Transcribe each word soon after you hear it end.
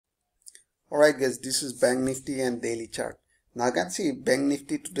Alright guys, this is Bank Nifty and daily chart. Now you can see Bank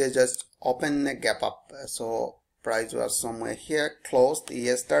Nifty today just opened a gap up. So price was somewhere here, closed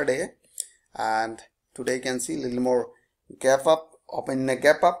yesterday, and today you can see a little more gap up, opening a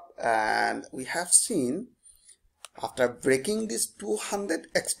gap up, and we have seen after breaking this 200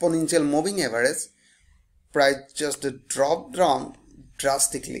 exponential moving average, price just dropped down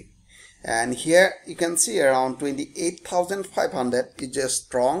drastically. And here you can see around 28,500 is a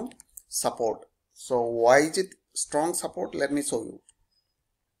strong support. So why is it strong support? Let me show you.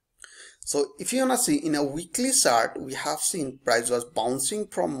 So if you wanna see in a weekly chart, we have seen price was bouncing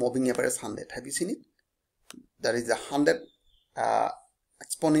from moving average 100. Have you seen it? That is a 100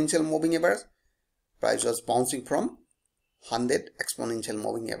 exponential moving average. Price was bouncing from 100 exponential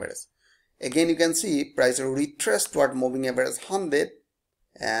moving average. Again you can see price retraced toward moving average 100,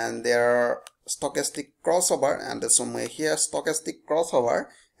 and there are stochastic crossover, and somewhere here stochastic crossover,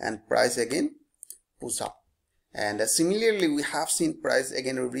 and price again push up. And similarly we have seen price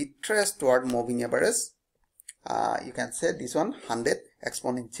again retrace toward moving average. You can say this one 100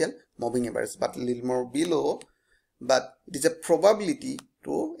 exponential moving average, but a little more below, but it is a probability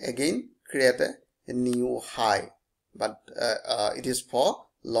to again create a new high, but it is for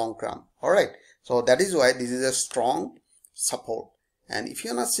long term. All right, so that is why this is a strong support. And if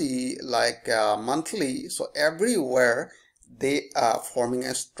you wanna see like monthly, so everywhere they are forming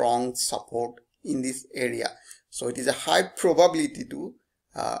a strong support in this area. So it is a high probability to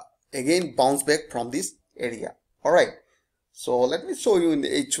again bounce back from this area. All right, so let me show you in the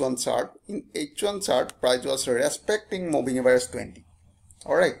H1 chart. In H1 chart, price was respecting moving average 20.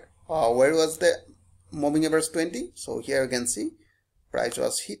 All right, where was the moving average 20? So here you can see price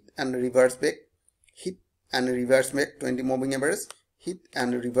was hit and reverse back, hit and reverse back 20 moving average, hit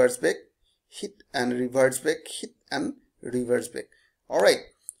and reverse back, hit and reverse back, hit and reverse back. All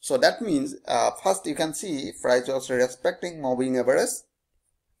right, so that means first you can see price was respecting moving average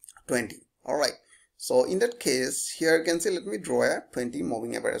 20. All right, so in that case here you can see, let me draw a 20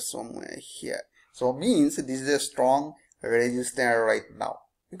 moving average somewhere here. So means this is a strong resistance right now,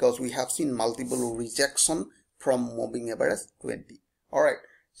 because we have seen multiple rejection from moving average 20. All right,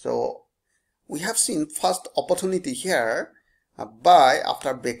 so we have seen first opportunity here buy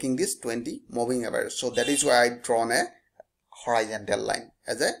after breaking this 20 moving average. So that is why I drawn a horizontal line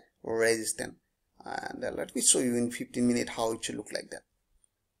as a resistance. And let me show you in 15 minutes how it should look like that.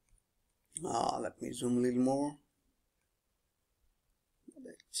 Let me zoom a little more.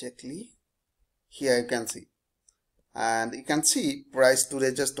 Exactly here you can see, and you can see price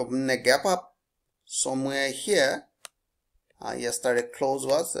today just opened a gap up somewhere here. Yesterday close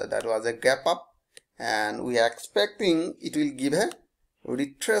was that was a gap up, and we are expecting it will give a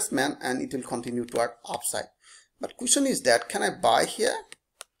retracement and it will continue toward upside. But question is that, can I buy here?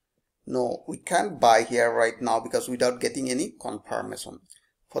 No, we can't buy here right now because without getting any confirmation.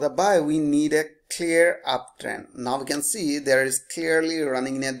 For the buy we need a clear uptrend. Now we can see there is clearly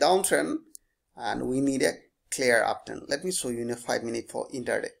running in a downtrend, and we need a clear uptrend. Let me show you in a 5 minute for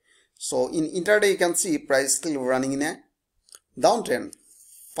intraday. So in intraday you can see price still running in a downtrend.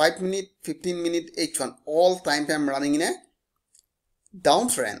 5 minute, 15 minute, H1, all time frame running in a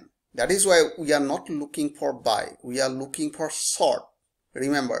downtrend. That is why we are not looking for buy, we are looking for short.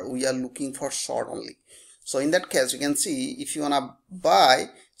 Remember, we are looking for short only. So in that case you can see if you wanna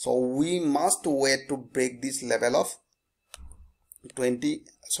buy, so we must wait to break this level of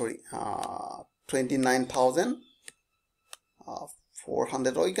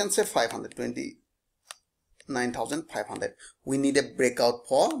 29,400, or you can say 500, 29,500. We need a breakout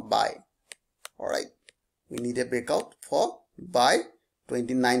for buy. All right, we need a breakout for buy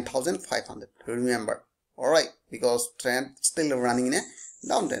 29,500. Remember, all right, because trend still running in a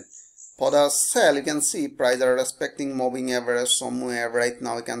downtrend. For the sell you can see price are respecting moving average somewhere right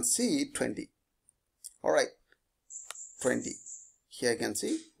now. You can see 20. All right, 20. Here you can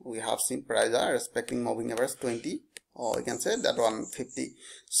see we have seen price are respecting moving average 20, or you can say that one 50.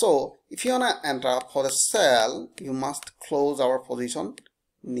 So if you wanna enter for the sell, you must close our position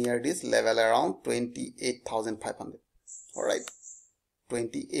near this level around 28,500. all right,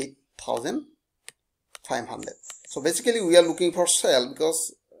 28,500. So basically we are looking for sell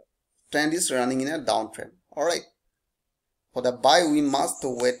because trend is running in a downtrend. All right, for the buy we must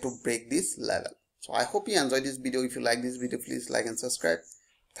wait to break this level. So I hope you enjoyed this video. If you like this video, please like and subscribe.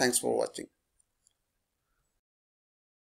 Thanks for watching.